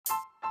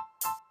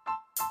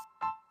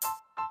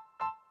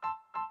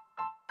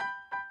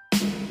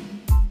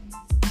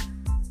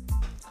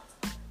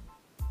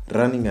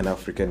Running an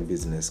African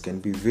business can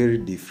be very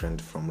different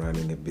from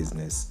running a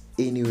business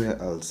anywhere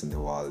else in the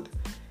world.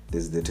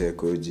 There's the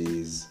tech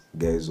OGs,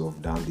 guys who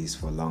have done this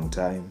for a long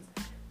time.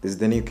 There's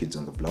the new kids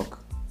on the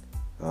block.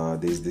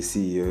 There's the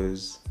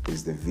CEOs,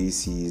 there's the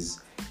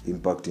VCs,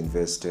 impact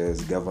investors,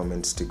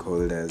 government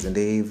stakeholders, and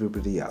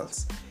everybody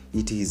else.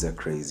 It is a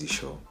crazy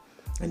show.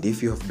 And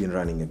if you have been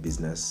running a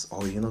business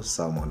or you know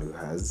someone who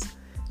has,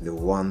 the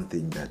one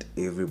thing that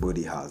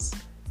everybody has,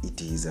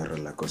 it is a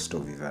roller coaster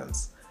of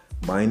events.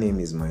 My name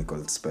is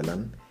Michael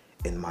Spellan,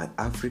 and my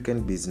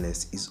African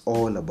business is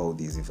all about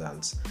these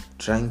events,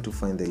 trying to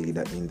find the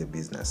leader in the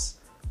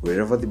business.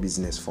 Wherever the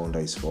business founder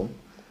is from,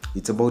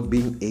 it's about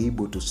being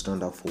able to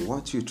stand up for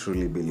what you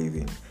truly believe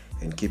in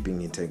and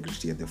keeping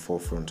integrity at the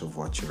forefront of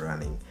what you're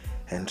running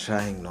and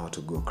trying not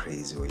to go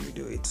crazy when you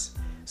do it.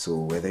 So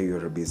whether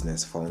you're a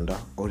business founder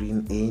or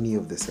in any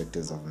of the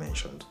sectors I've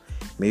mentioned,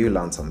 may you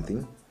learn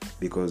something,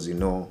 because you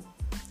know,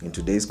 in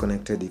today's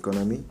connected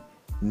economy,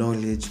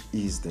 knowledge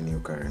is the new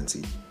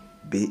currency.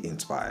 Be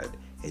inspired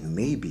and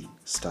maybe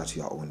start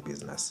your own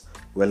business.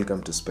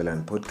 Welcome to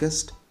Spellan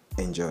Podcast.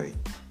 Enjoy.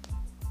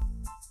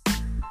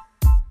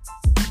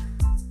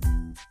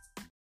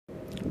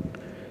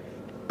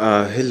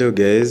 Hello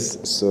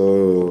guys.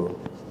 So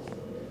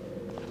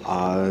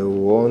I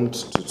want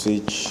to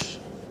teach,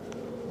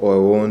 or I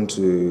want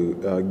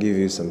to give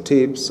you some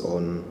tips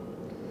on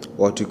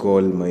what we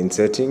call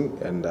mindsetting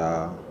and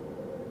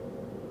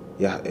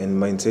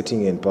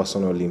mindsetting and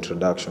personal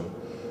introduction.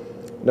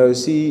 Now, you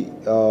see,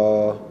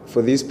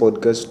 for this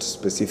podcast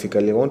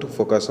specifically, I want to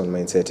focus on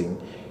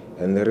mindsetting.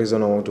 And the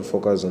reason I want to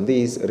focus on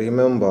this,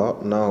 remember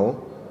now,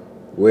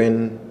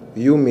 when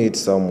you meet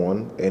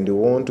someone and you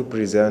want to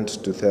present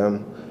to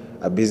them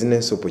a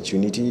business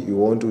opportunity, you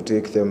want to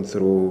take them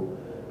through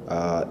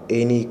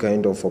any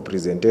kind of a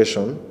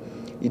presentation,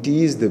 it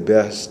is the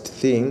best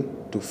thing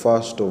to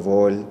first of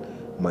all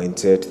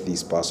mindset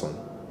this person.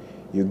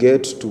 You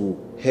get to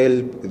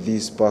help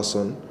this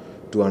person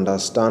to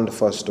understand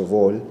first of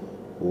all,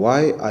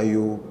 why are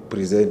you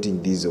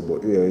presenting this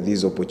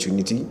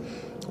opportunity?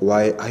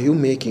 Why are you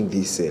making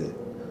this sale?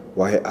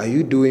 Why are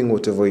you doing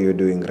whatever you're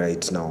doing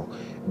right now?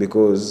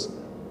 Because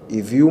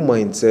if you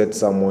mindset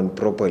someone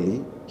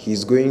properly,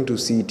 he's going to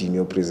see it in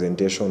your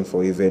presentation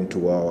for even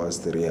 2 hours,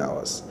 3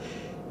 hours.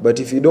 But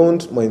if you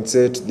don't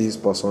mindset this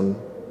person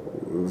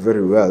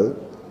very well,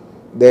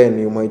 then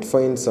you might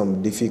find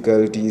some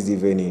difficulties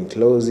even in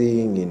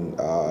closing, in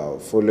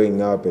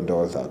following up and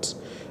all that.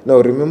 Now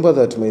remember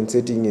that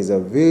mindsetting is a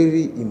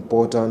very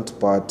important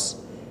part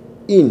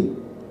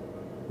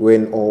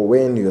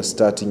when you're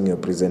starting your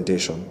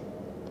presentation.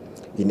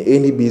 In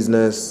any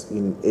business,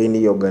 in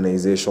any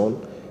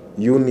organization,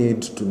 you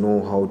need to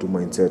know how to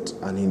mindset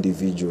an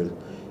individual.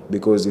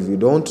 Because if you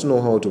don't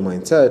know how to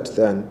mindset,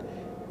 then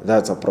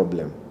that's a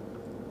problem.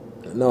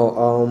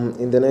 Now,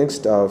 in the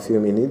next few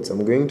minutes,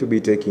 I'm going to be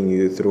taking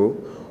you through,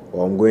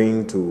 or I'm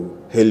going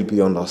to help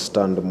you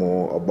understand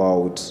more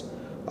about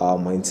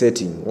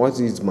mindsetting. What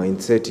is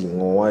mindsetting,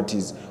 or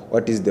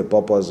what is the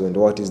purpose and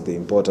what is the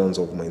importance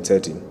of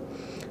mindsetting?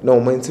 Now,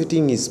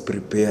 mindsetting is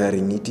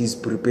preparing. It is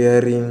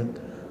preparing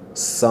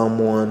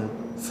someone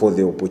for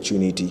the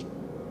opportunity.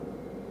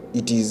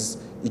 It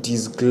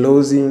is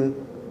closing.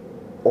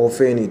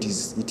 Often it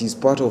is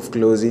part of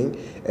closing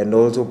and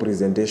also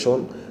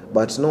presentation.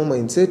 But now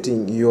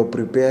mindsetting, you're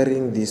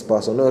preparing this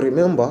person. Now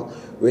remember,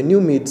 when you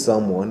meet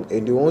someone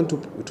and you want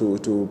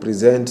to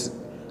present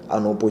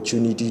an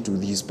opportunity to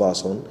this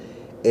person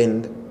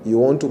and you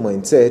want to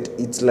mindset,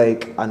 it's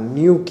like a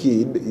new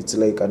kid, it's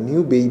like a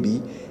new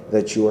baby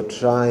that you are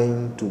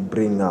trying to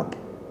bring up.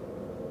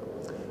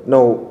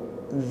 Now,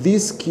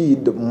 this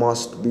kid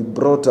must be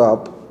brought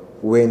up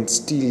when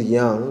still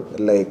young,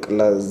 like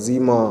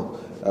lazima,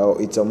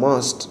 it's a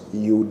must,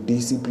 you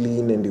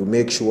discipline and you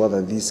make sure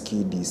that this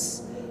kid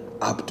is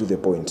up to the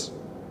point.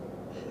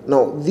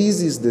 Now,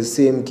 this is the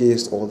same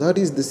case, or that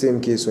is the same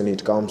case when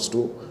it comes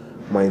to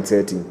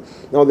mindsetting.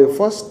 Now, the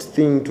first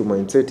thing to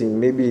mindsetting,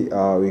 maybe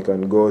we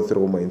can go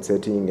through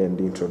mindsetting and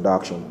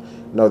introduction.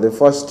 Now, the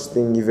first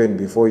thing, even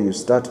before you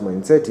start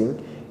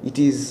mindsetting, it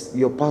is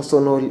your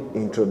personal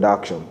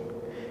introduction.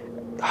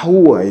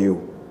 Who are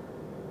you?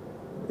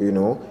 You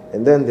know,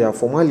 and then there are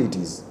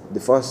formalities.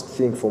 The first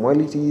thing,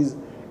 formalities,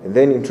 and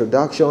then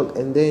introduction,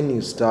 and then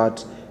you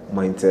start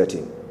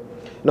mindsetting.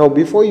 Now,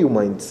 before you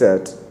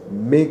mindset,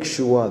 make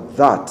sure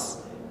that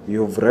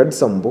you've read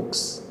some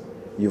books,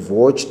 you've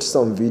watched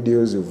some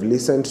videos, you've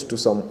listened to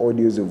some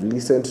audios, you've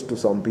listened to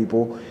some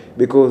people,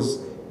 because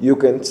you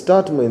can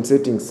start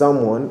mindsetting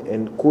someone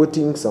and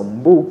quoting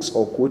some books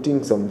or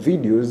quoting some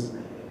videos,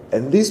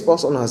 and this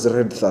person has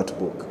read that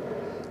book.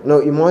 Now,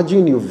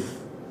 imagine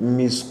you've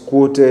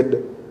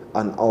misquoted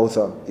an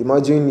author.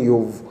 Imagine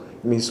you've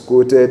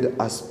misquoted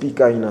a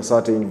speaker in a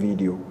certain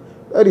video.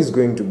 That is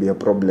going to be a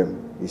problem.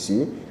 You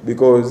see,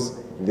 because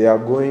they are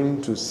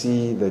going to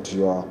see that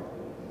you are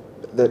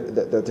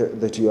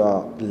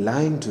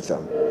lying to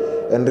them.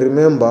 And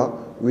remember,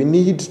 we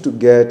need to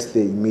get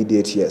the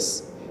immediate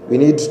yes. We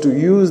need to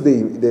use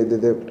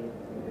the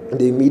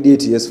the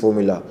immediate yes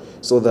formula.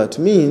 So that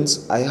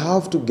means I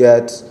have to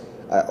get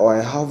or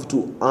I have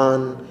to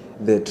earn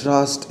the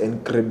trust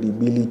and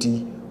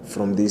credibility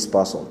from this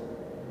person.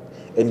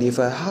 And if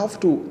I have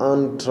to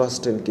earn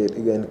trust and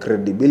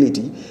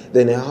credibility,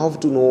 then I have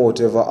to know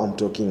whatever I'm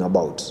talking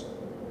about.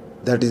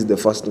 That is the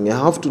first thing. I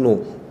have to know,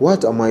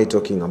 what am I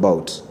talking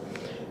about?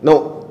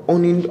 Now,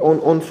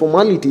 on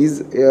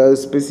formalities,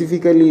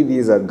 specifically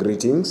these are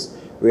greetings,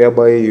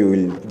 whereby you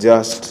will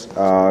just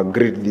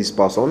greet this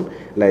person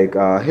like,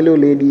 hello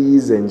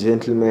ladies and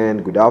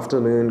gentlemen, good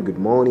afternoon, good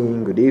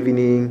morning, good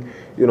evening,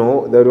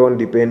 that one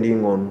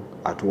depending on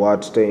at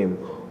what time.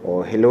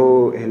 Or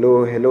hello,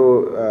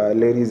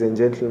 ladies and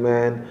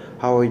gentlemen,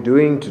 how are you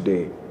doing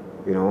today?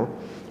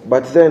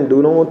 But then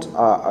do not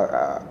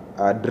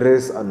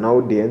address an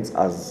audience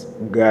as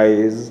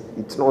guys.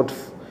 It's not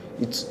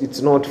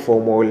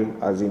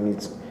formal, as in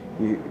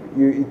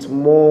it's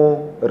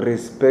more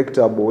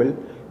respectable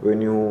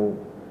when you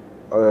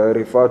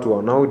refer to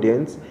an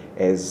audience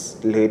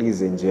as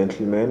ladies and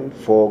gentlemen,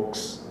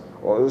 folks,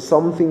 or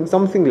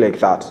something like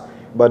that.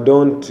 But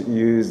don't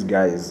use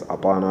guys.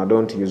 Apana,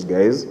 don't use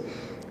guys.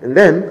 And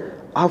then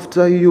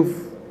after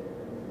you've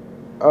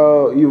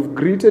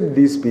greeted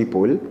these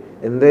people,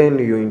 and then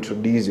you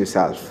introduce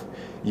yourself.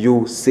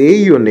 You say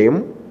your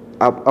name.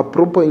 A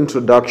proper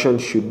introduction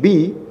should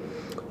be,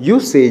 you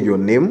say your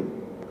name,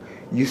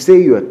 you say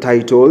your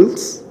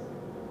titles,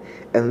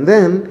 and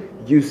then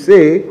you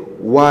say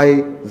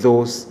why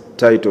those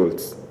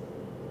titles.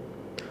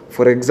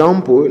 For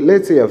example,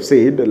 let's say I've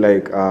said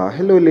like,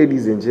 hello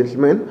ladies and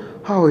gentlemen,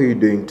 how are you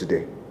doing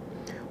today?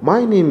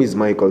 My name is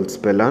Michael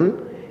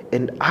Spellan,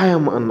 and I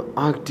am an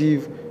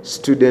active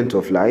student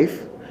of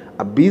life,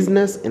 a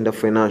business and a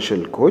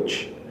financial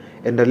coach,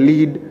 and a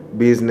lead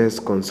business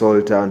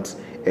consultant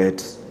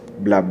at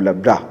blah blah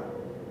blah.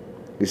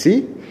 You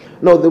see?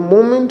 Now the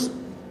moment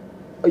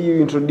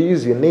you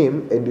introduce your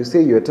name and you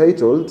say your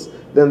titles,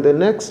 then the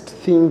next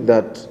thing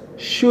that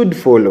should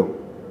follow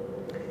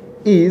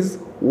is,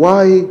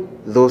 why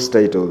those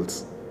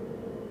titles?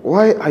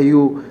 Why are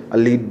you a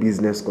lead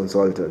business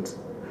consultant?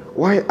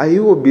 Why are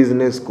you a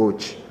business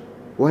coach?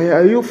 Why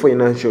are you a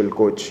financial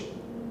coach?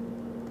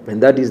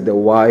 And that is the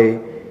why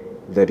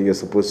that you're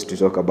supposed to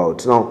talk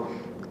about. Now,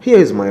 here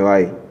is my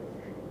why.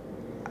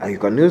 You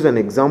can use an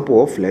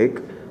example of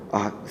like,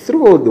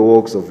 throughout the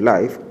walks of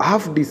life,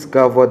 I've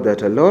discovered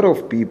that a lot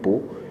of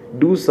people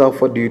do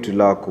suffer due to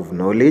lack of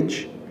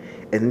knowledge,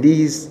 and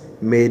this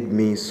made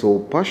me so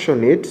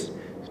passionate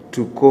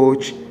to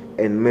coach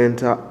and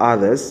mentor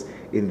others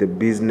in the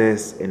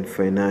business and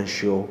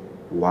financial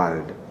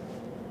world.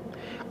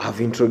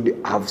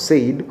 I've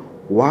said,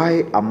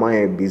 why am I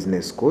a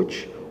business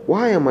coach?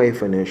 Why am I a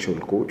financial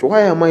coach?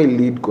 Why am I a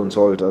lead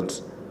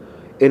consultant?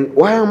 And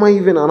why am I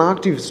even an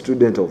active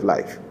student of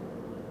life?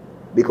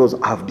 Because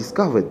I've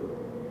discovered,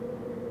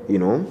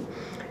 And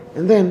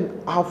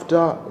then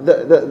after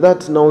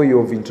that, now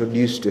you've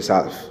introduced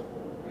yourself,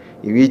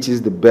 which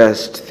is the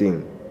best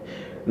thing.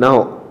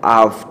 Now,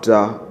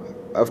 after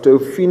you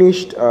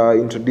finished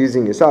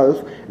introducing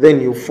yourself,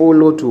 then you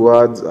follow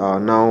towards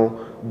now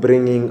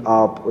bringing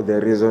up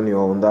the reason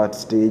you're on that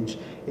stage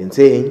and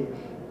saying,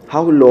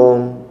 how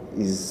long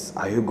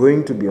are you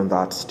going to be on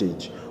that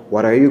stage?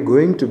 What are you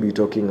going to be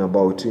talking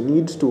about? You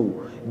need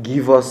to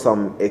give us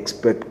some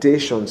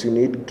expectations. You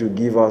need to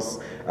give us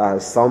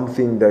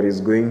something that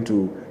is going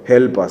to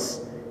help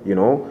us,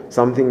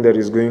 something that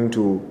is going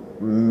to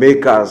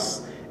make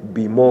us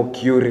be more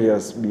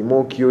curious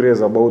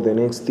about the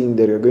next thing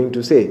that you're going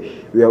to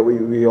say.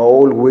 We are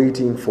all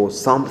waiting for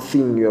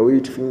something. We are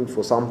waiting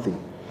for something.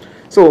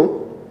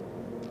 So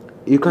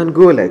you can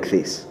go like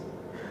this.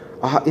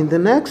 In the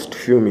next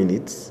few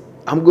minutes,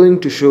 I'm going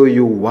to show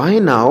you why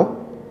now,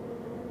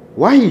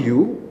 why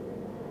you,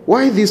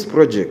 why this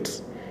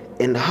project,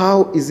 and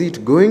how is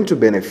it going to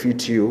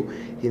benefit you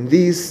in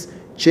these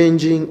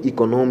changing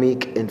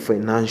economic and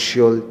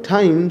financial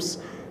times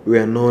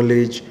where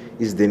knowledge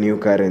is the new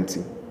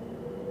currency.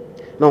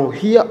 Now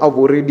here I've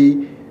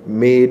already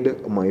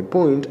made my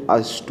point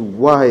as to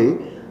why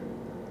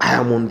I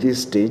am on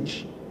this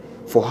stage,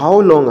 for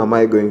how long am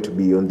I going to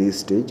be on this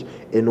stage,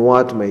 and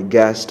what my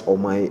guest or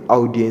my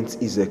audience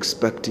is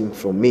expecting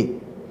from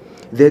me.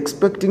 They're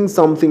expecting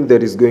something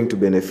that is going to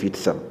benefit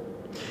them.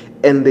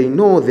 And they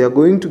know they are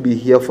going to be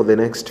here for the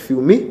next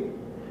few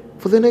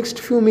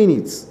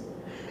minutes.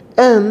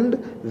 And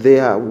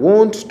they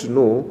want to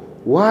know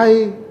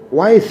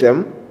why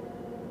them,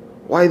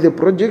 why the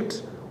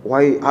project,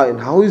 why and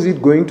how is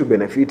it going to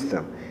benefit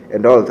them,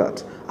 and all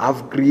that.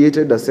 I've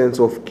created a sense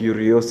of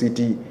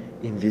curiosity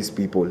in these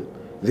people.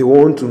 They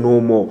want to know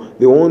more.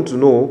 They want to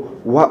know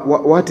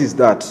what is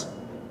that?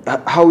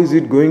 How is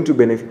it going to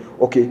benefit?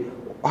 Okay,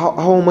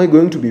 how am I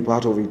going to be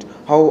part of it?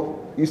 How,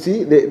 you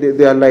see,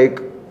 they are like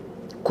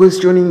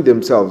questioning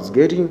themselves,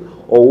 getting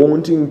or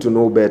wanting to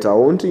know better,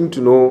 wanting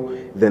to know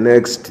the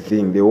next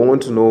thing. They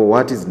want to know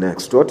what is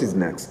next.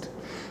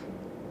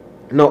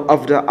 Now,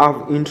 after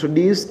I've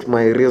introduced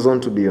my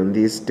reason to be on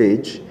this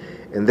stage,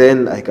 and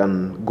then I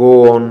can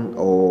go on,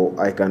 or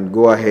I can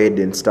go ahead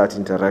and start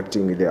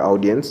interacting with the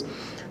audience.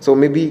 So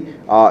maybe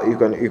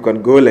you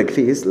can go like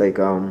this, like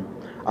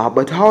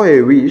but how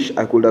I wish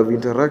I could have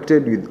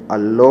interacted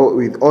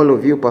with all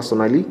of you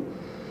personally,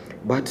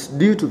 but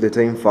due to the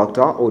time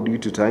factor, or due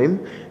to time,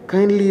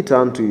 kindly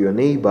turn to your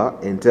neighbor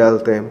and tell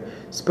them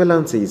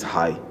Spellan says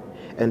hi,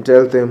 and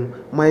tell them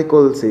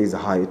Michael says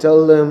hi,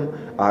 tell them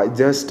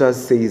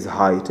Justus says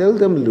hi, tell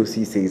them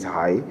Lucy says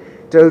hi,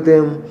 tell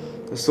them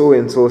so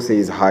and so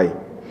says hi.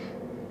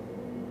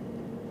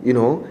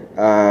 Know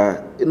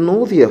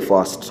their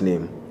first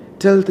name.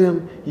 Tell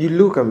them you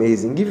look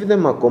amazing. Give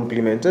them a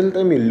compliment. Tell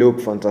them you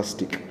look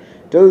fantastic.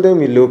 Tell them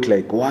you look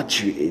like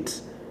what you ate.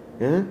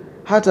 Yeah?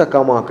 Hata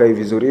kama wakai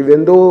vizuri,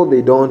 even though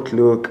they don't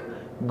look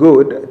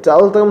good,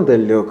 tell them they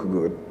look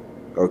good.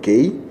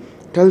 Okay?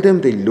 Tell them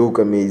they look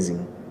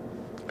amazing.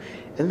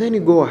 And then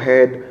you go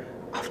ahead,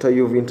 after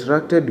you've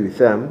interacted with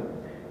them,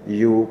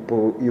 you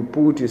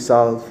put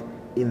yourself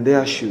in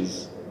their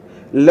shoes.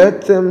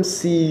 Let them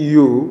see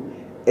you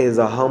as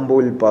a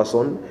humble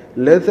person.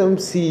 Let them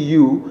see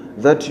you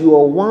that you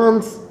are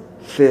once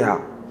there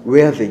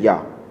where they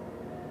are.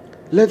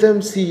 Let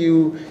them see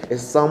you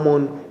as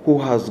someone who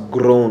has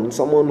grown,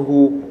 someone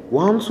who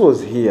once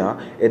was here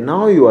and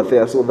now you are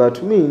there. So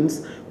that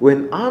means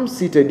when I'm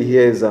seated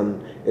here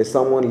as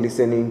someone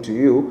listening to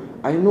you,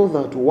 I know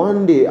that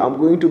one day I'm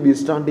going to be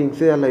standing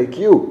there like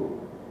you.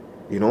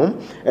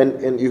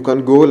 And you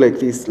can go like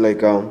this,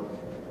 like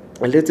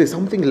let's say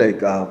something like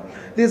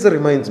this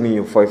reminds me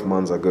of 5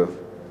 months ago,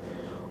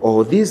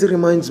 or this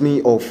reminds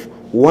me of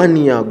 1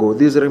 year ago,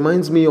 this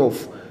reminds me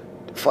of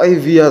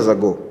 5 years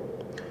ago,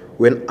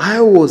 when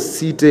I was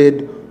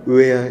seated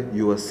where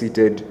you are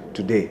seated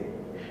today.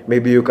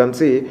 Maybe you can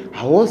say,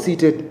 I was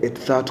seated at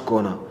that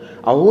corner,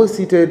 I was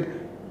seated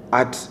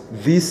at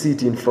this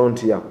seat in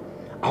front here,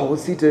 I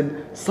was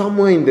seated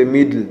somewhere in the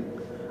middle,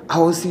 I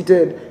was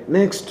seated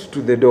next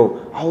to the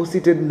door, I was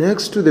seated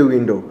next to the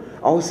window,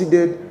 I was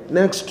seated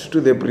next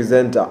to the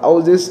presenter, I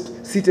was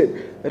just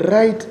seated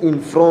right in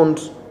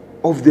front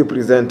of the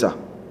presenter.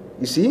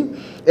 You see?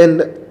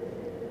 And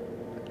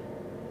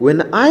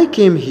when I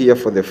came here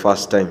for the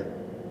first time,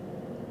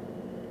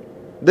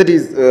 it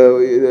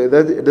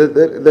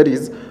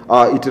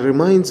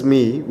reminds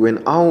me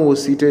when I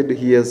was seated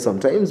here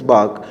sometimes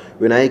back,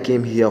 when I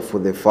came here for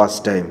the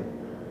first time.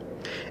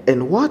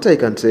 And what I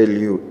can tell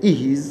you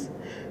is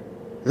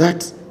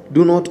that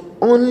do not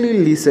only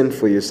listen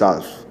for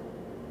yourself,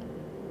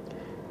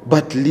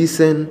 but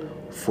listen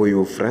for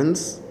your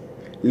friends,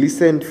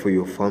 listen for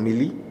your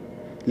family,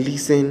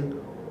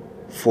 listen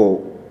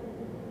for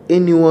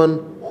anyone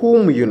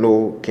whom you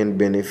know can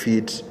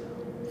benefit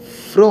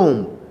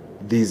from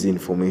this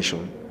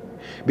information.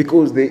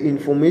 Because the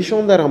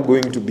information that I'm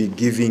going to be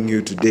giving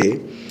you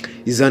today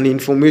is an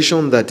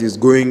information that is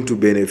going to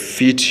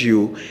benefit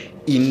you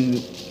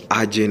in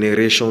a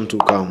generation to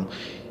come.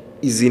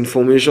 Is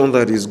information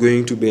that is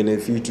going to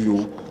benefit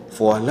you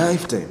for a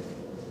lifetime.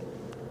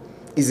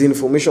 Is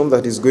information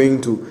that is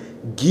going to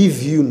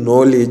give you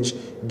knowledge,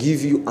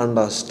 give you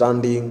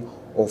understanding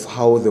of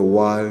how the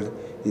world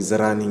is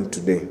running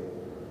today.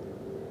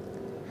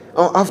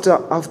 After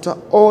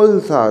all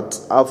that,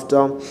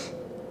 after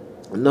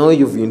now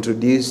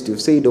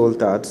you've said all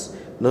that,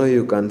 now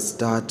you can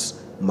start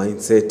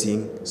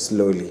mindsetting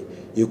slowly.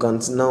 You can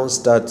now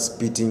start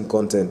spitting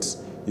content.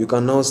 You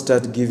can now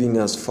start giving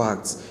us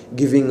facts,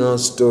 giving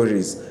us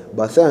stories,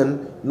 but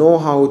then know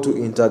how to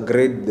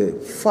integrate the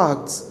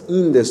facts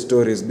in the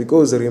stories,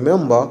 because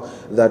remember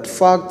that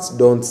facts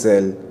don't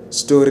sell,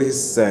 stories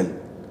sell.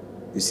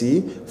 You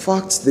see,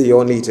 facts they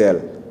only tell,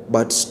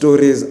 but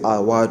stories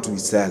are what we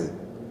sell.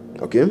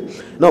 Okay?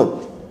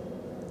 Now,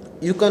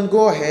 you can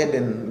go ahead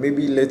and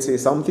maybe, let's say,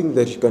 something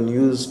that you can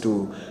use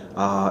to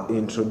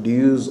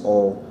introduce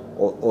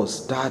or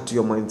start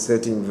your mind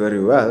setting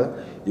very well.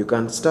 You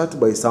can start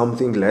by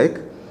something like,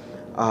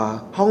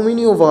 how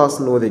many of us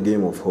know the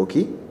game of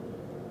hockey?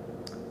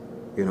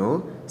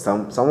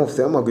 Some of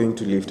them are going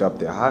to lift up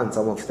their hands,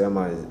 some of them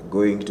are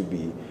going to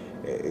be,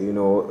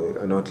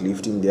 not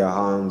lifting their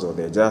hands, or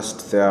they're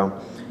just there.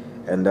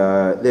 And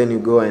then you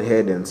go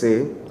ahead and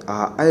say,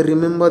 I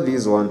remember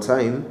this one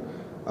time,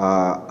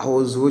 I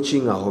was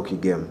watching a hockey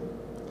game.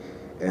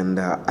 And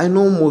I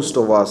know most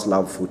of us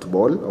love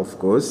football, of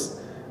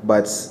course,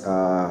 but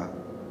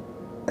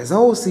as I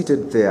was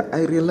seated there,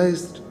 I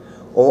realized,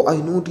 or I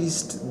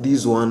noticed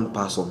this one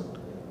person,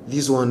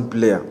 this one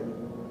player.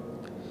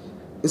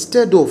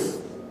 Instead of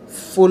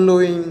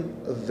following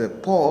the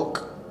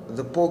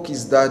puck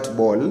is that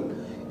ball,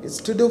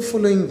 instead of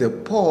following the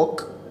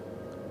puck,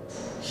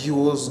 he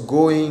was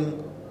going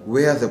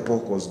where the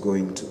puck was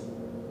going to.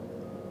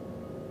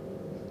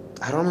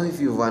 I don't know if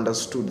you've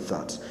understood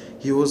that.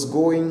 He was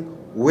going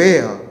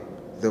where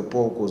the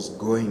puck was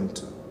going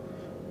to.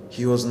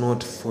 He was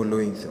not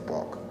following the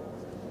puck.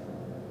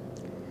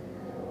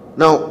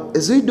 Now,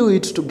 as we do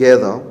it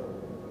together,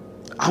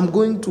 I'm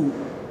going to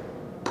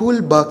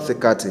pull back the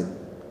curtain,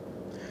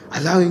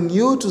 allowing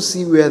you to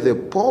see where the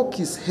puck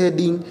is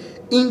heading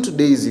in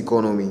today's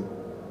economy.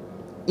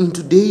 In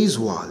today's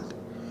world,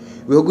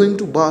 we are going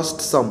to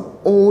bust some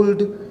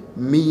old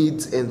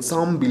myths and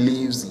some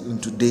beliefs in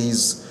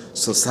today's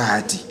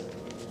society.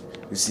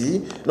 You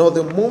see, now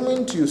the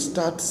moment you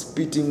start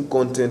spitting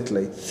content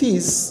like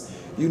this,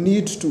 you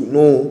need to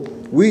know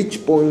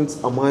which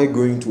points am I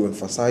going to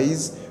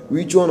emphasize,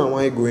 which one am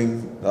I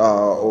going,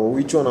 or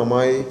which one am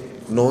I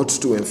not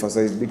to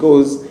emphasize,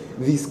 because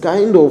this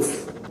kind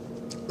of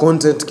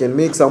content can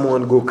make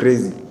someone go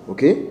crazy.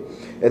 Okay,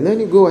 and then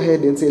you go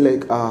ahead and say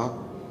like,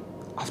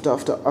 after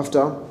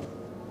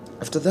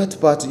that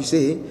part, you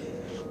say,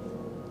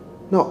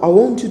 now I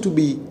want you to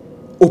be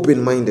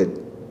open-minded.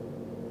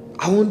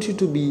 I want you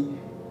to be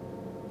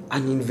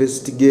an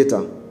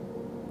investigator,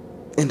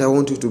 and I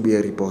want you to be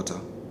a reporter.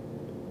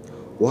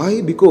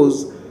 Why?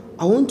 Because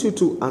I want you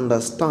to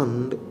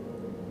understand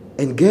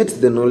and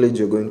get the knowledge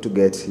you're going to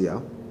get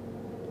here.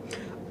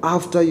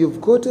 After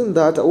you've gotten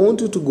that, I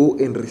want you to go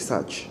and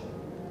research.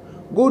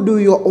 Go do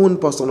your own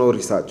personal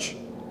research.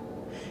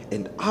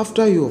 And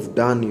after you have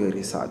done your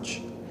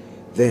research,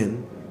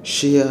 then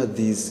share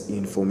this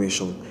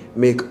information.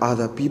 Make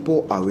other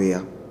people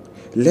aware.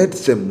 Let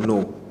them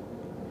know.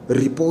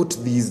 Report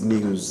these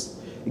news.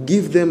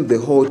 Give them the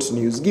hot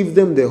news. Give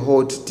them the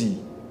hot tea.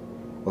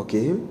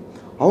 Okay?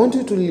 I want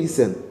you to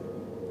listen.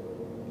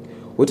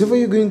 Whatever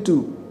you're going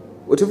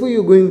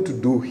to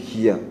do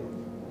here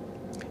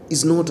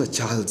is not a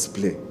child's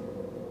play.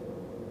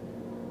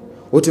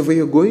 Whatever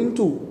you're going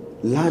to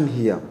learn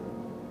here,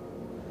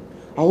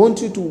 I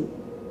want you to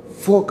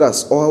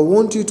focus, or I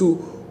want you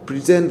to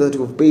pretend that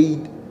you've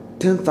paid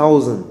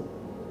 10,000.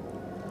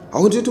 I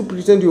want you to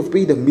pretend you've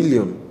paid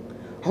 1,000,000.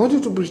 I want you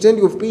to pretend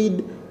you've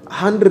paid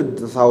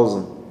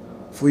 100,000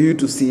 for you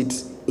to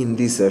sit in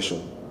this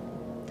session.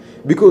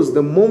 Because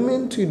the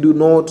moment you do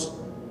not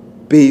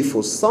pay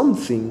for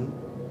something,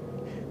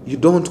 you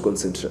don't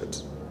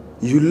concentrate.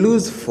 You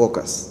lose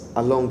focus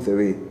along the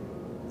way.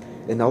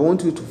 And I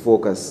want you to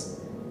focus,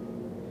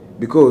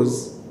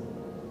 because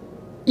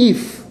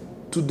if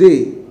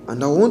today,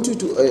 and I want you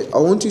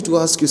to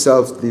ask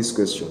yourself this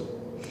question.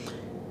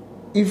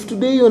 If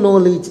today your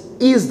knowledge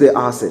is the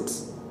asset,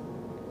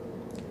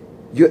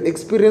 your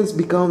experience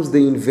becomes the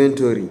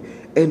inventory,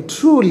 and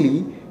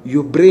truly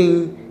your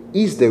brain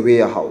is the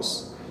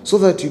warehouse, so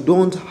that you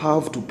don't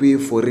have to pay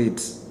for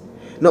it.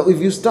 Now, if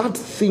you start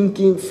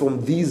thinking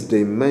from this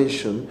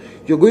dimension,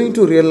 you're going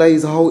to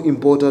realize how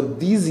important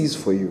this is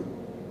for you.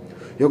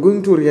 You're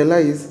going to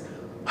realize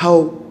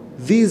how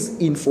this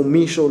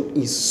information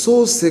is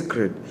so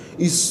sacred,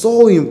 is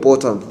so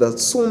important, that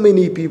so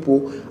many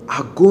people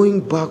are going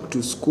back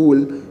to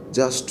school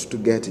just to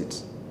get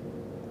it.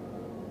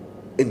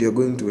 And you're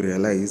going to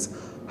realize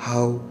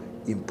how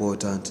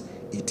important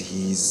it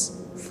is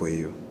for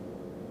you.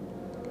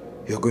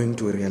 You're going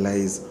to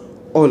realize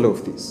all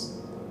of this.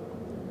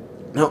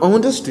 Now, I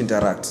want us to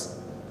interact.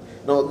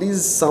 Now, this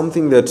is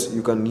something that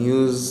you can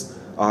use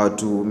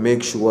to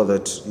make sure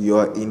that you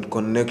are in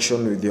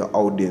connection with your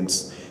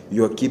audience.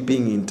 You are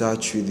keeping in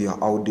touch with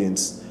your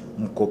audience.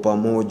 Mko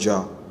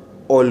pamoja.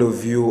 All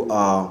of you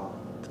are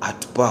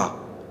at par.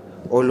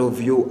 All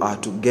of you are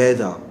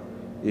together.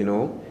 You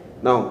know.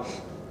 Now,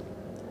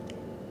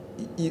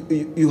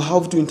 you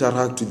have to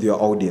interact with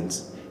your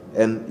audience.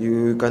 And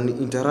you can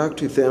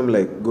interact with them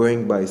like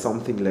going by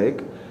something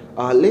like,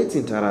 let's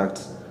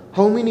interact.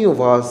 How many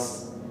of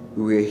us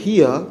were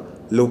here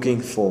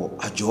looking for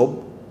a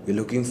job? We're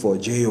looking for a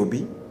job,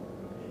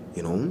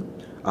 you know.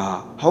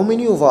 How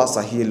many of us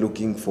are here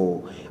looking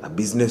for a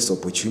business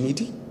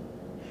opportunity?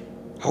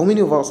 How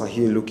many of us are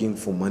here looking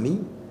for money?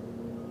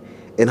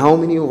 And how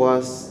many of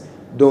us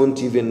don't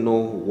even know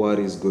what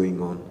is going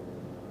on?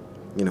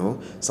 You know,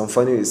 some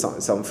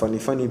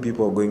funny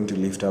people are going to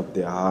lift up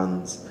their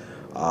hands.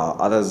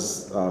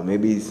 Others,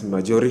 maybe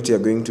majority are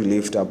going to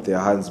lift up their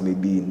hands,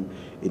 maybe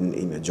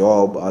in a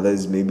job.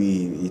 Others,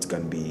 maybe it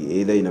can be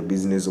either in a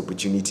business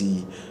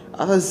opportunity.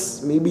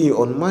 Others, maybe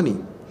on money.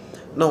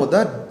 Now,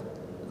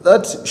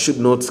 that should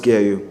not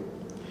scare you,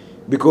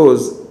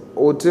 because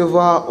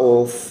whatever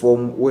or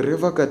from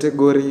wherever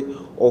category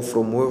or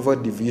from whatever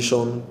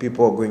division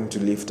people are going to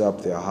lift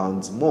up their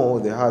hands more,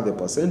 the higher the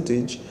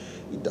percentage.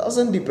 It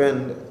doesn't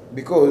depend,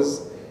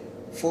 because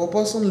for a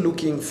person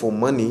looking for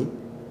money,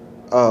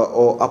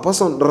 or a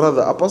person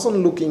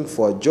looking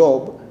for a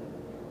job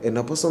and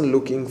a person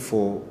looking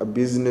for a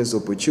business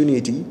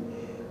opportunity,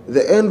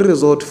 the end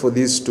result for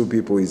these two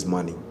people is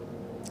money.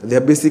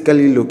 They're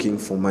basically looking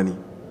for money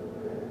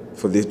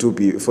for these two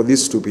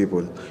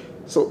people.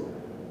 So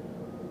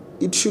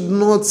it should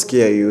not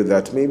scare you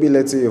that maybe,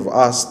 let's say, you've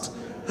asked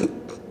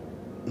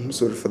I'm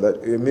sorry for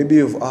that. Maybe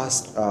you've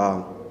asked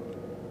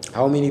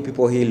how many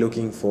people here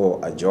looking for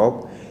a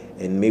job,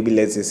 and maybe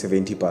let's say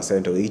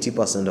 70% or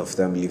 80% of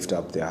them lift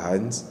up their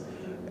hands,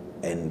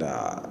 and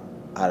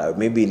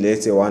maybe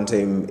let's say one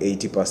time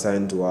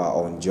 80% were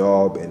on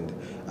job, and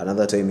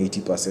another time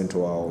 80%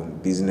 were on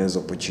business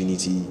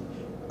opportunity.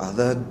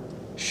 That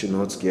should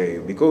not scare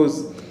you,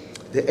 because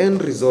the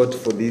end result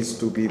for these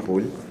two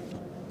people,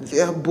 they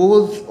are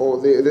both,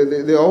 or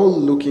they're all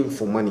looking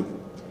for money.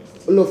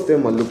 All of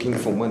them are looking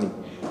for money.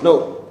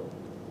 Now,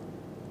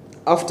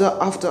 After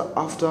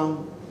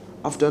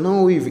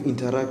now we've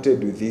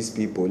interacted with these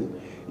people,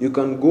 you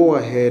can go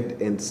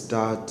ahead and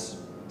start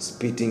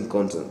spitting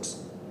content.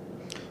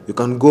 You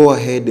can go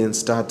ahead and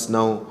start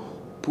now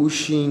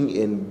pushing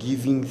and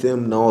giving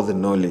them now the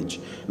knowledge.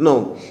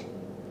 Now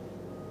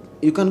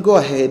you can go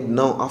ahead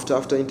now after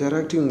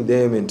interacting with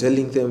them and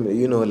telling them,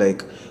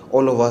 like,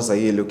 all of us are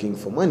here looking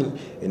for money,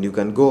 and you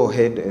can go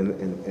ahead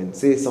and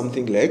say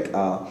something like,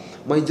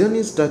 my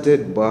journey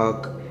started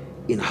back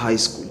in high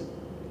school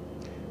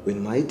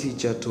when my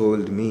teacher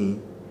told me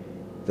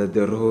that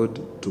the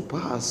road to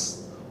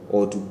pass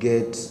or to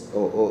get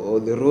or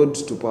the road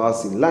to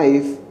pass in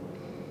life,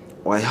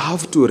 or I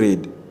have to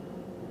read,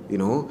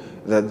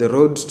 that the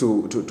road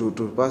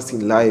to pass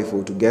in life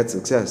or to get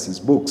success is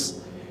books,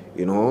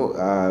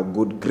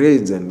 good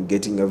grades and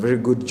getting a very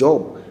good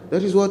job.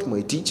 That is what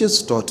my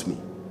teachers taught me.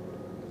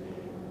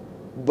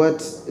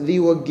 But they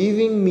were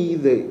giving me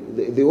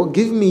they were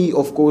giving me,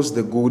 of course,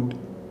 the good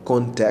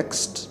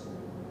context,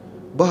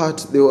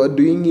 but they were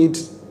doing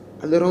it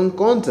the wrong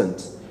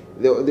content.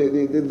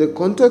 The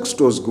context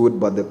was good,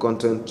 but the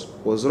content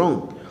was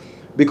wrong.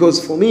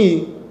 Because for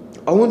me,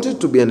 I wanted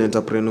to be an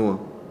entrepreneur.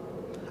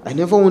 I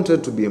never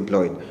wanted to be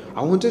employed.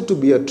 I wanted to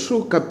be a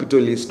true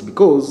capitalist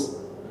because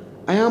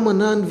I am a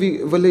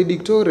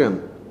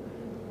non-valedictorian.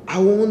 I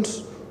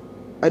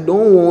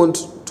don't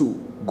want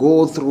to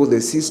go through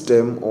the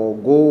system or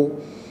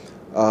go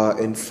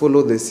and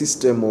follow the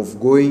system of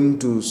going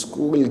to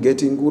school,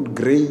 getting good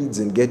grades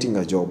and getting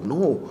a job.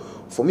 No.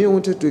 For me, I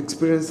wanted to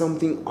experience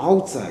something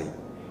outside.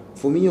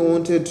 For me, I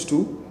wanted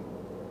to,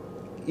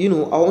 I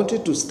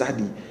wanted to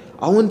study.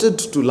 I wanted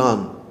to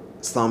learn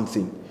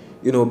something,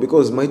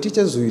 because my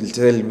teachers will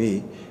tell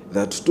me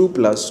that 2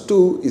 plus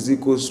 2 is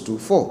equals to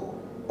 4,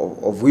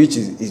 of which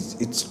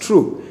it's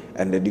true.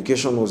 And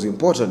education was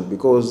important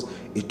because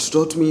it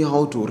taught me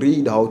how to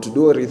read, how to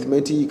do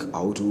arithmetic,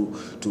 how to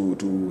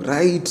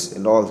write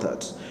and all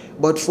that.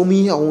 But for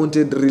me, I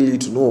wanted really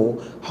to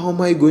know, how am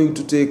I going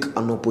to take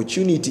an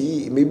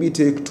opportunity, maybe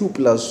take 2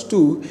 plus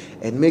 2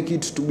 and make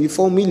it to be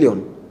 4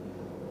 million.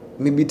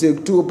 Maybe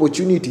take 2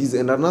 opportunities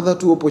and another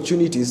 2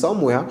 opportunities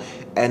somewhere,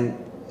 and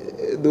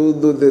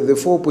the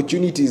 4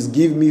 opportunities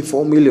give me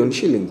 4 million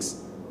shillings.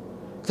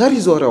 That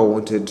is what I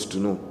wanted to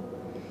know.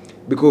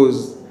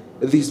 Because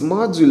these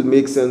maths will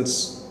make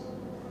sense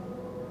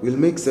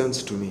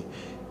to me.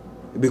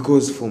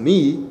 Because for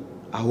me,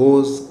 I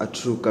was a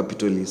true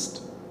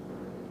capitalist.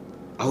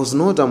 I was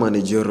not a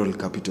managerial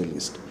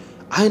capitalist.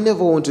 I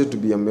never wanted to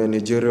be a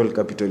managerial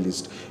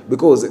capitalist,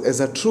 because as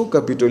a true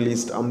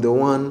capitalist, I'm the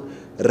one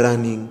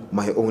running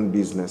my own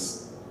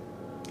business.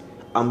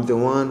 I'm the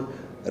one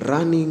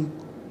running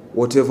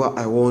whatever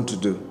I want to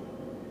do.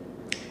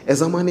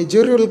 As a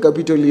managerial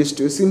capitalist,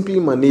 you're simply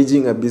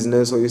managing a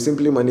business or you're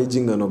simply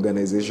managing an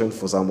organization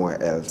for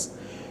somewhere else.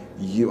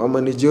 A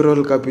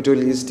managerial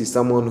capitalist is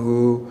someone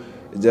who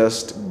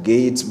just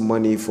gets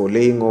money for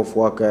laying off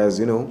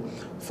workers,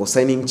 for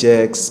signing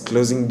checks,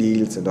 closing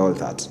deals and all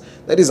that.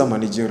 That is a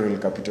managerial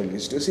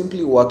capitalist. You're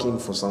simply working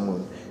for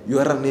someone. You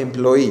are an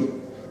employee.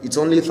 It's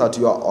only that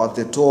you are at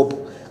the top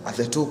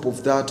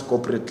of that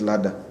corporate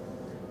ladder.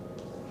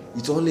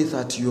 It's only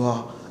that you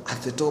are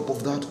at the top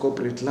of that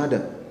corporate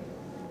ladder.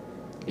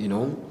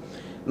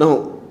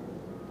 Now,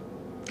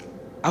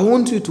 I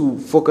want you to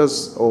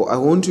focus, or I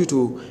want you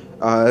to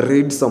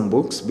read some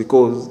books,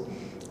 because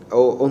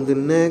on the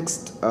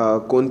next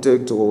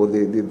contact or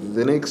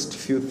the next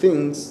few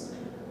things,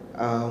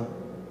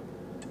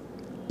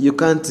 you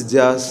can't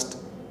just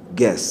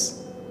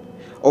guess.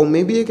 Or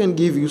maybe I can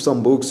give you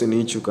some books in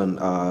which you can,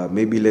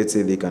 maybe let's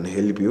say they can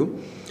help you.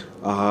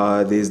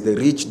 There's The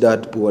Rich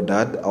Dad, Poor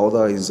Dad.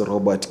 Author is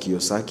Robert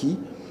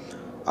Kiyosaki.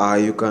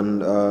 You can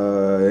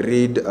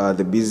read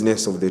The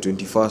Business of the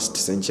 21st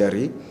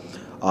Century.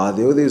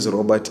 The other is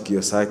Robert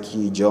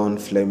Kiyosaki, John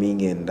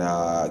Fleming, and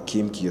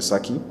Kim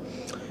Kiyosaki.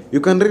 You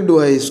can read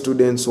Why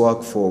Students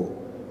Work for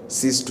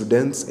C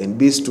Students and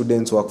B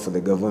Students Work for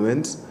the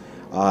Government.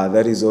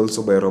 That is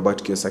also by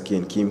Robert Kiyosaki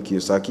and Kim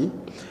Kiyosaki.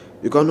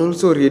 You can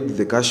also read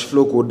The Cash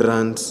Flow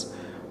Quadrant.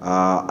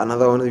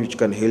 Another one which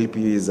can help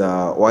you is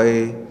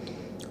Why...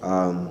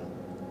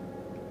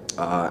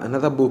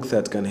 another book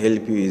that can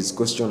help you is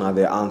Question Are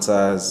the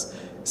Answers,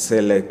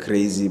 Sell Like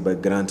Crazy by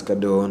Grant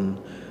Cardone.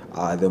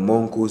 The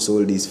Monk Who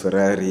Sold His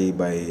Ferrari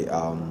by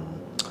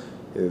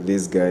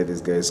this guy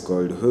is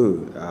called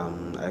who?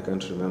 I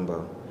can't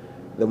remember.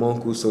 The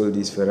Monk Who Sold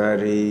His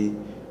Ferrari.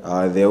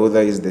 The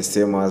author is the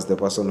same as the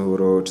person who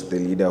wrote The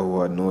Leader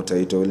Who Had No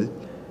Title.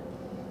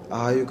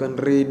 You can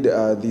read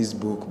this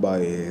book by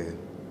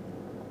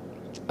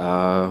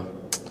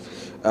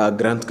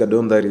Grant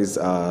Cardone, that is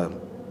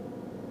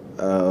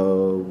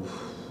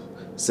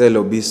Sell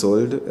or Be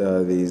Sold.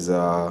 There is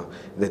the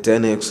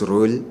 10x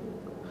Rule.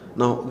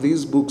 Now,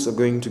 these books are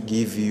going to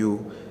give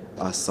you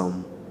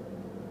some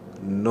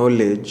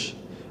knowledge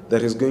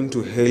that is going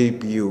to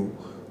help you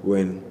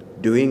when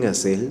doing a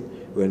sale,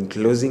 when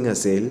closing a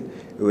sale,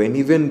 when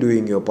even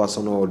doing your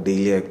personal or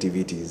daily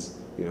activities.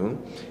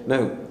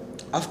 Now,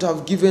 after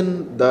I've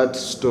given that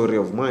story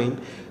of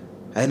mine,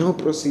 I now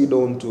proceed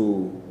on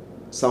to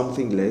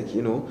something like,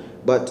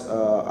 but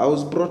I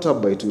was brought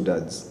up by two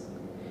dads,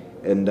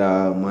 and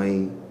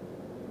my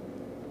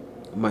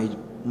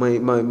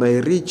my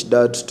rich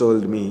dad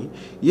told me,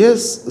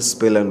 yes,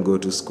 spell and go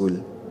to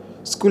school.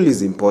 School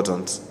is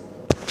important,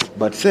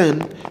 but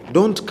then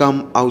don't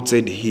come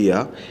outside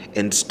here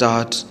and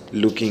start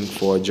looking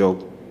for a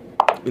job.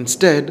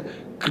 Instead,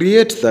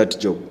 create that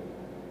job.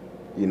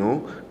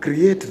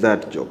 Create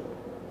that job.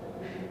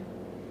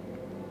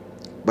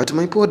 But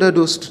my poor dad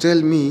was to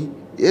tell me,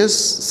 yes,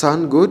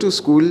 son, go to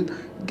school,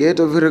 get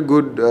very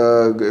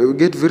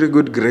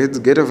good grades,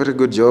 get a very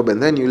good job,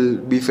 and then you'll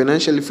be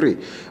financially free.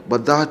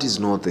 But that is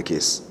not the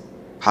case.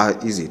 How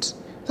is it?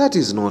 That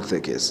is not the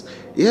case.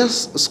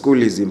 Yes,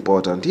 school is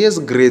important. Yes,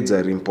 grades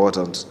are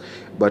important.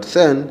 But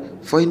then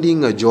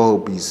finding a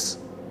job is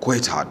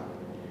quite hard.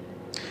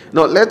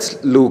 Now,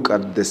 let's look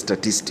at the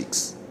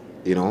statistics.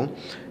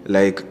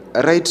 Like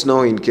right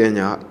now in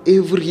Kenya,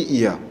 every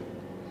year,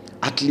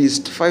 at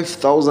least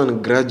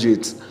 5,000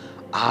 graduates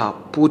are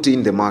put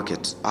in the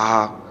market,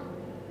 are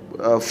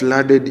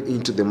flooded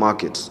into the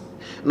market.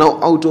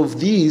 Now, out of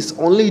these,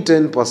 only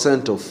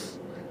 10% of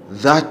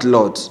that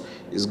lot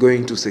is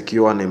going to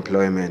secure an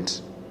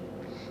employment.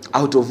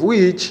 Out of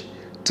which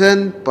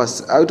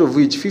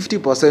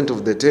 50%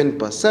 of the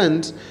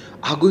 10%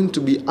 are going to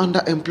be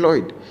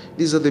underemployed.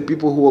 These are the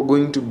people who are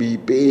going to be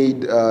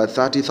paid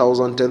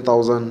 30,000,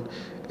 10,000,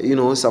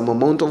 some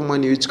amount of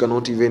money which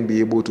cannot even be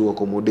able to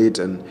accommodate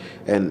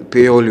and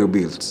pay all your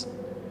bills.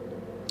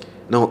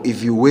 Now,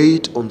 if you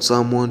wait on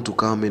someone to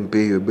come and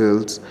pay your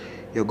bills,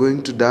 you're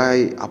going to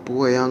die a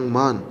poor young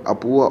man, a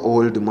poor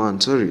old man,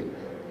 sorry.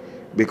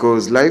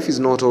 Because life is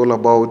not all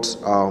about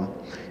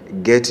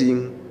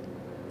getting,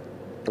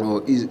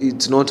 or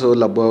it's not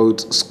all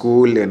about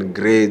school and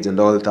grades and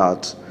all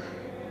that.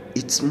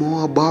 It's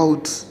more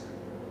about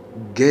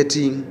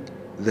getting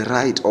the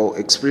right or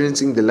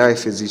experiencing the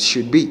life as it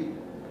should be.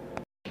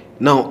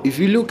 Now, if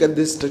you look at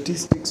the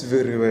statistics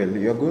very well,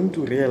 you're going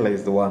to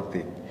realize the one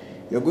thing.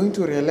 You're going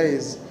to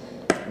realize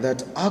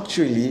that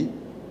actually,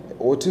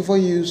 whatever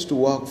used to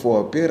work for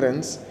our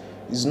parents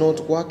is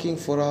not working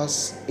for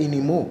us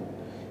anymore,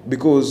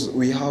 because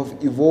we have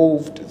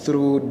evolved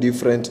through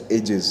different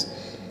ages.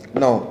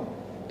 Now,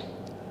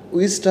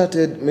 we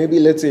started, maybe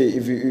let's say,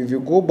 if you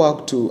go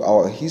back to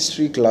our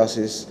history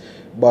classes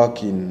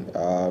back in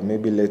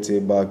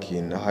back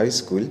in high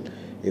school,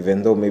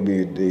 even though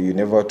maybe you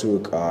never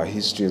took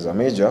history as a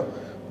major,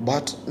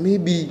 but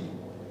maybe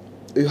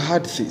you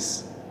had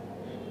this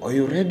or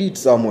you read it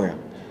somewhere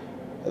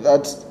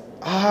that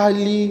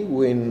early,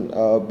 when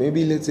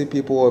maybe let's say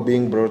people were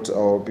being brought,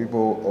 or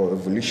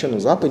evolution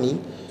was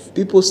happening,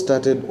 people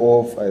started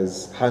off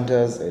as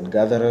hunters and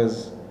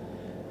gatherers.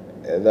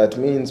 That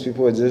means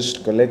people were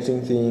just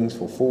collecting things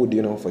for food,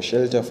 for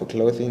shelter, for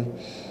clothing.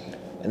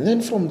 And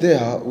then from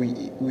there,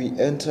 we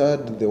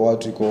entered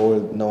what we call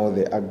now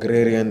the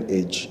agrarian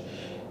age.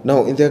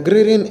 Now, in the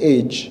agrarian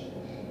age,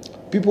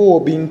 people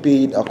were being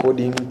paid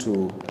according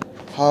to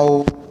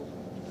how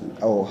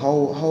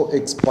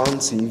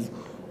expansive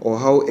or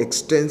how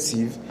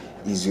extensive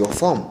is your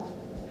farm.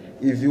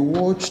 If you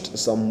watched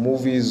some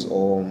movies,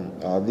 or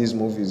these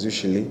movies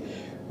usually,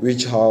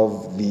 which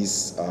have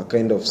this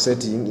kind of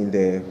setting in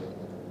the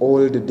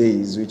old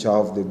days, which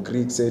have the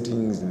Greek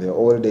settings in the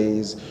old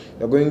days,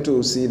 you're going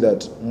to see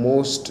that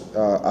most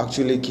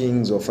actually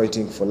kings were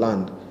fighting for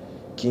land.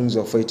 Kings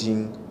were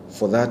fighting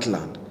for that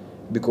land,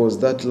 because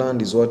that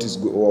land is what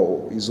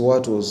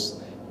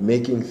was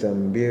making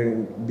them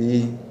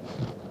be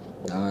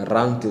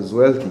ranked as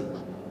wealthy.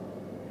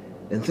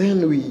 And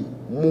then we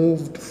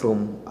moved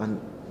from an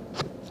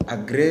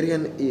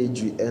agrarian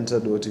age, we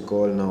entered what we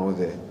call now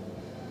the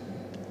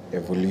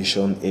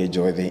evolution age,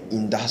 or the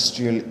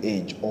industrial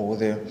age, or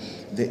the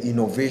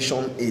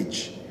innovation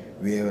age,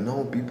 where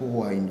now people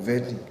were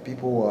inventing,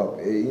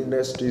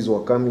 industries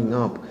were coming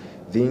up,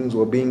 things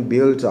were being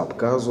built up,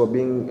 cars were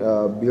being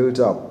built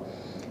up.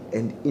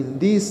 And in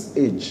this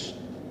age,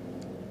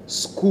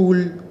 school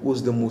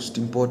was the most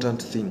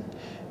important thing,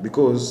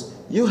 because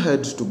you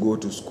had to go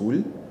to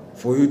school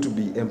for you to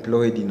be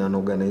employed in an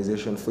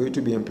organization, for you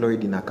to be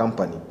employed in a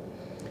company,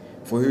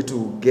 for you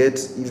to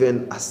get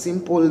even a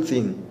simple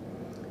thing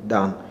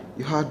done.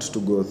 You had to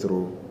go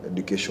through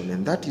education.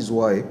 And that is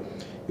why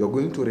you're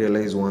going to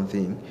realize one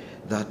thing,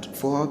 that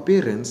for our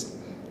parents,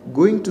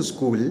 going to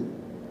school,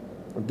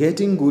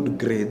 getting good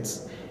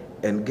grades,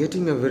 and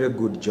getting a very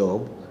good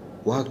job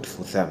worked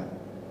for them.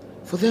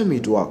 For them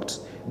it worked,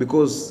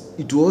 because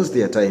it was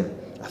their time.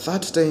 At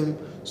that time,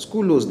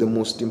 school was the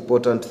most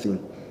important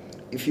thing.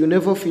 If you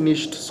never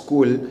finished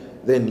school,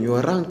 then you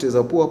are ranked as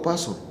a poor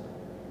person,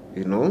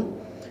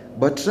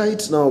 But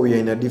right now we are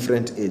in a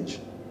different age.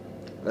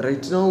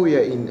 Right now we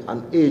are in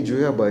an age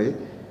whereby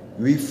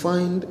we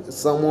find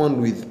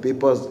someone with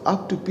papers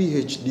up to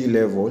PhD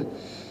level,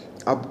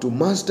 up to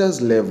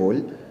master's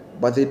level,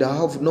 but they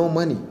have no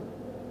money.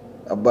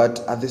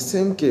 But at the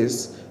same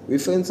case, we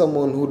find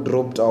someone who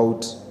dropped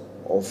out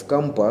of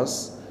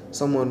campus,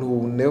 someone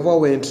who never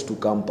went to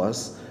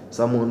campus,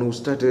 someone who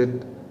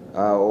started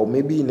or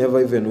maybe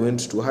never even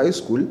went to high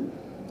school,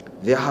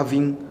 they're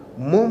having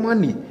more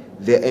money.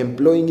 They're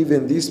employing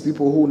even these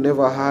people who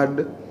never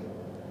had,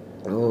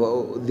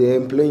 they're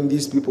employing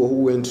these people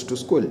who went to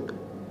school.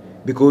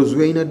 Because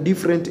we're in a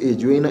different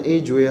age. We're in an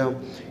age where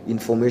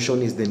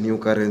information is the new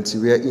currency,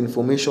 where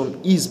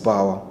information is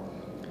power.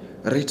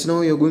 Right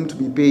now, you're going to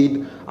be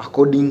paid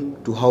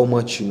according to how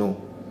much you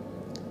know.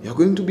 You're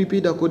going to be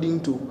paid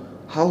according to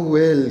how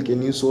well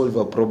can you solve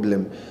a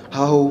problem,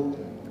 how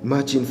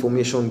much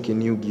information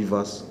can you give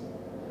us.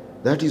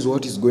 That is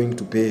what is going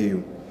to pay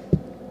you.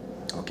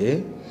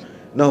 Okay?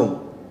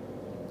 Now,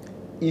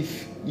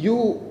 if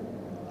you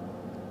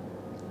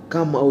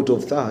come out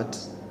of that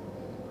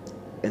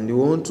and you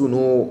want to know,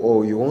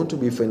 or you want to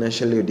be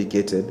financially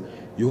educated,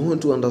 you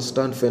want to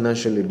understand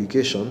financial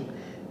education,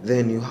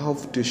 then you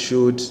have to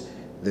shoot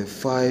the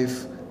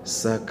 5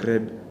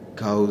 sacred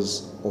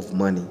cows of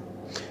money.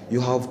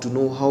 You have to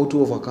know how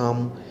to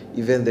overcome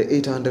even the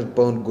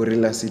 800-pound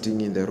gorilla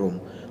sitting in the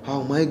room.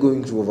 How am I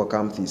going to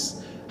overcome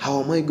this?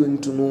 How am I going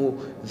to know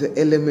the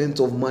element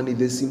of money,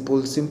 the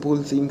simple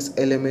things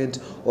element,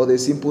 or the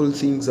simple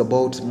things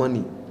about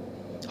money?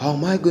 How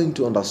am I going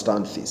to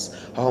understand this?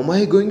 How am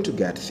I going to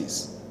get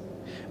this?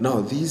 Now,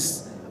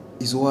 this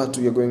is what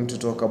we are going to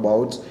talk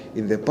about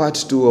in the part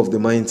 2 of the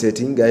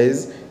mindsetting,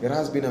 guys. It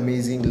has been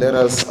amazing. Let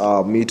us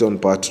meet on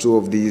part 2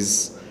 of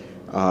these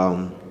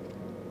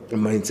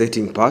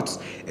mindsetting parts,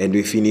 and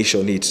we finish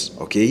on it.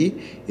 Okay,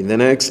 in the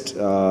next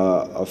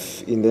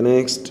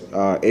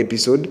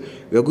episode,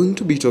 we are going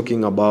to be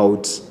talking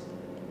about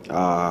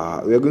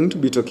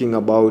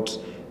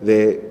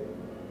the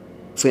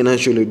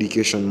financial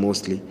education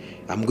mostly.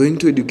 I'm going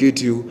to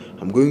educate you.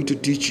 I'm going to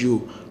teach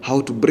you how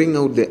to bring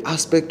out the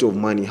aspect of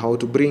money, how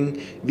to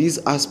bring this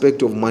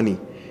aspect of money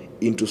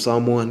into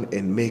someone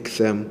and make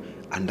them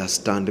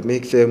understand,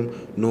 make them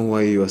know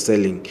why you are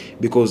selling.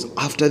 Because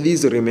after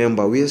this,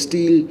 remember, we are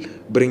still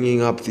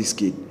bringing up this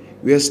kid.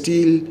 We are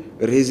still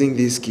raising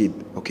this kid,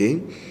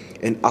 okay?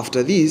 And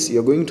after this,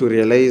 you're going to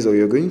realize, or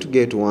you're going to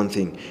get one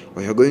thing,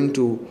 or you're going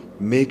to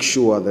make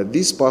sure that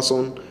this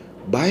person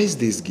buys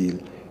this deal,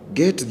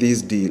 get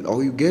this deal,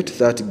 or you get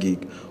that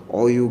gig,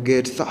 or you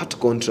get that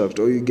contract,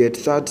 or you get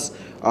that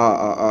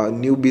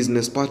new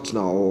business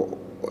partner,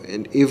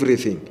 and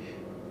everything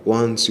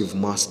once you've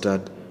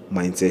mastered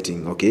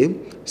mindsetting. Okay,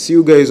 see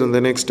you guys on the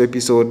next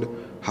episode.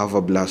 Have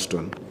a blast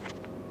one.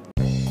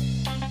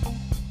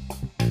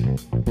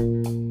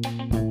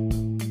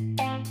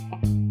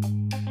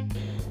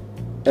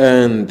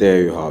 And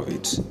there you have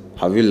it.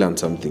 Have you learned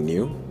something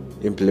new?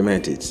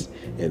 Implement it,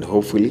 and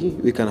hopefully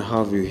we can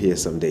have you here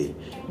someday.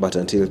 But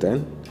until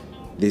then,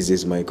 this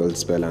is Michael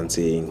Spellan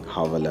saying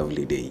have a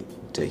lovely day.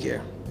 Take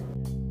care.